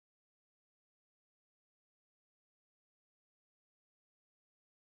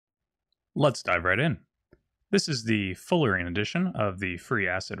Let's dive right in. This is the Fullerene edition of the free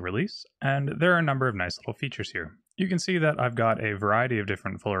acid release, and there are a number of nice little features here. You can see that I've got a variety of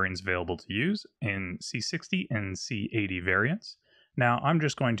different fullerenes available to use in C60 and C80 variants. Now, I'm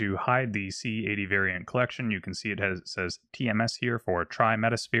just going to hide the C80 variant collection. You can see it says TMS here for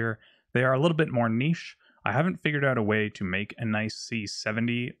trimetasphere. They are a little bit more niche. I haven't figured out a way to make a nice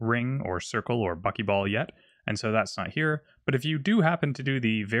C70 ring or circle or buckyball yet, and so that's not here. But if you do happen to do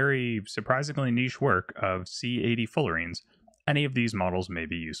the very surprisingly niche work of C80 fullerenes, any of these models may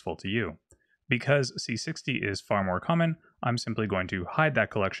be useful to you. Because C60 is far more common, I'm simply going to hide that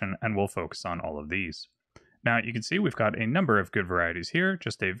collection and we'll focus on all of these. Now you can see we've got a number of good varieties here,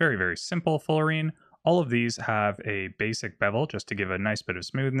 just a very, very simple fullerene. All of these have a basic bevel just to give a nice bit of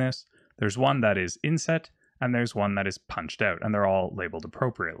smoothness. There's one that is inset and there's one that is punched out, and they're all labeled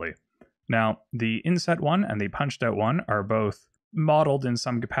appropriately. Now, the inset one and the punched out one are both modeled in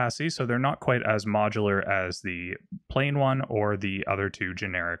some capacity, so they're not quite as modular as the plain one or the other two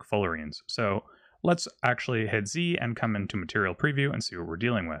generic fullerenes. So let's actually hit Z and come into material preview and see what we're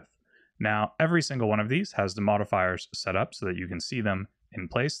dealing with. Now, every single one of these has the modifiers set up so that you can see them in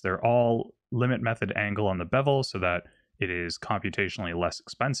place. They're all limit method angle on the bevel so that it is computationally less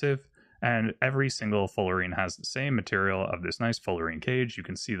expensive. And every single fullerene has the same material of this nice fullerene cage. You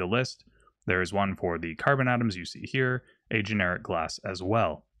can see the list. There is one for the carbon atoms you see here, a generic glass as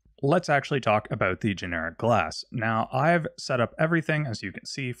well. Let's actually talk about the generic glass. Now, I've set up everything, as you can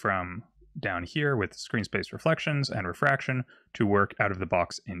see from down here with screen space reflections and refraction, to work out of the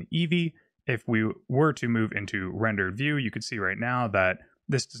box in Eevee. If we were to move into rendered view, you can see right now that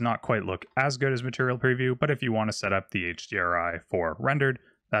this does not quite look as good as material preview, but if you want to set up the HDRI for rendered,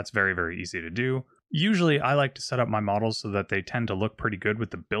 that's very, very easy to do. Usually I like to set up my models so that they tend to look pretty good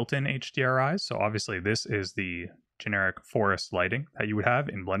with the built-in HDRIs. So obviously this is the generic forest lighting that you would have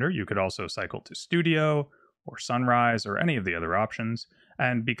in Blender. You could also cycle to Studio or Sunrise or any of the other options.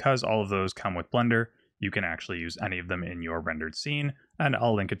 And because all of those come with Blender, you can actually use any of them in your rendered scene. And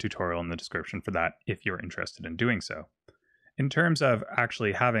I'll link a tutorial in the description for that if you're interested in doing so. In terms of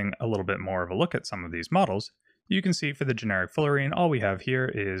actually having a little bit more of a look at some of these models, you can see for the generic fullerene, all we have here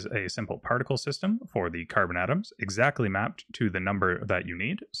is a simple particle system for the carbon atoms, exactly mapped to the number that you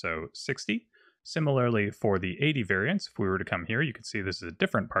need, so 60. Similarly, for the 80 variants, if we were to come here, you can see this is a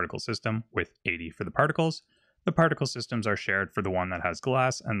different particle system with 80 for the particles. The particle systems are shared for the one that has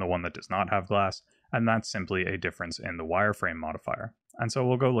glass and the one that does not have glass, and that's simply a difference in the wireframe modifier. And so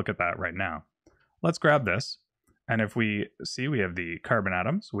we'll go look at that right now. Let's grab this. And if we see we have the carbon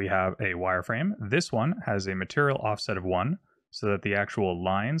atoms, we have a wireframe. This one has a material offset of 1, so that the actual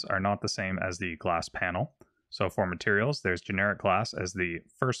lines are not the same as the glass panel. So for materials, there's generic glass as the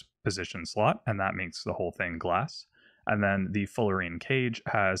first position slot, and that makes the whole thing glass. And then the fullerene cage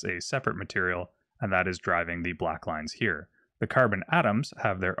has a separate material, and that is driving the black lines here. The carbon atoms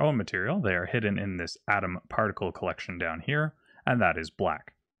have their own material. They are hidden in this atom particle collection down here, and that is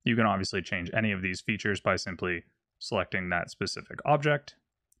black. You can obviously change any of these features by simply selecting that specific object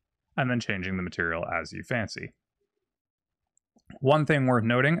and then changing the material as you fancy. One thing worth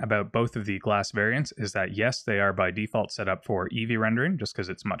noting about both of the glass variants is that yes, they are by default set up for Eevee rendering just because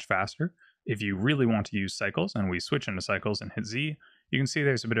it's much faster. If you really want to use cycles, and we switch into cycles and hit Z, you can see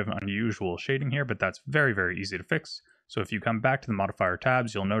there's a bit of unusual shading here, but that's very, very easy to fix. So if you come back to the modifier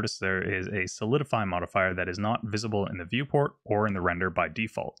tabs, you'll notice there is a solidify modifier that is not visible in the viewport or in the render by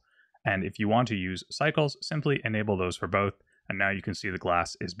default. And if you want to use cycles, simply enable those for both, and now you can see the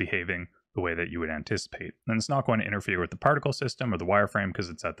glass is behaving the way that you would anticipate. And it's not going to interfere with the particle system or the wireframe because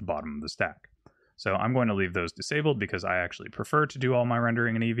it's at the bottom of the stack. So I'm going to leave those disabled because I actually prefer to do all my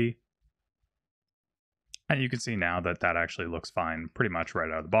rendering in Eevee. And you can see now that that actually looks fine pretty much right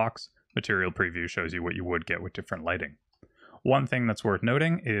out of the box. Material preview shows you what you would get with different lighting. One thing that's worth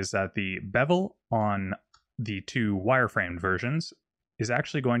noting is that the bevel on the two wireframed versions is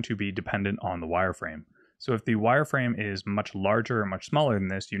actually going to be dependent on the wireframe. So if the wireframe is much larger or much smaller than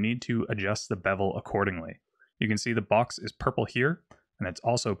this, you need to adjust the bevel accordingly. You can see the box is purple here, and it's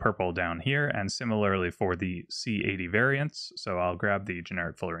also purple down here, and similarly for the C80 variants. So I'll grab the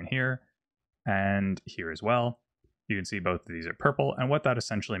generic fullerene here, and here as well. You can see both of these are purple, and what that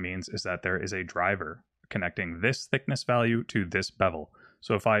essentially means is that there is a driver connecting this thickness value to this bevel.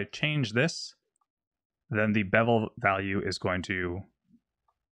 So if I change this, then the bevel value is going to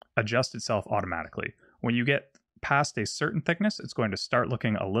adjust itself automatically. When you get past a certain thickness, it's going to start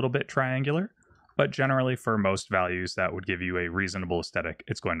looking a little bit triangular, but generally for most values that would give you a reasonable aesthetic,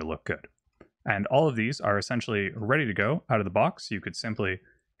 it's going to look good. And all of these are essentially ready to go out of the box. You could simply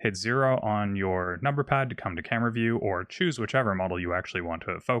hit 0 on your number pad to come to camera view, or choose whichever model you actually want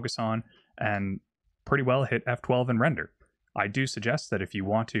to focus on, and pretty well hit F12 and render. I do suggest that if you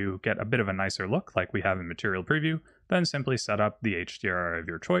want to get a bit of a nicer look like we have in Material Preview, then simply set up the HDR of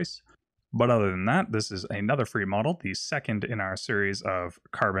your choice. But other than that, this is another free model, the second in our series of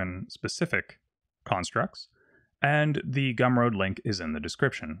carbon-specific constructs, and the Gumroad link is in the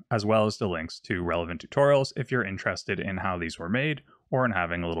description, as well as the links to relevant tutorials if you're interested in how these were made or in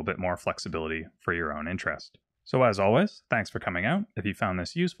having a little bit more flexibility for your own interest. So as always, thanks for coming out. If you found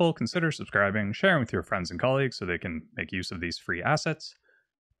this useful, consider subscribing, sharing with your friends and colleagues so they can make use of these free assets.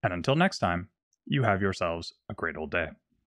 And until next time, you have yourselves a great old day.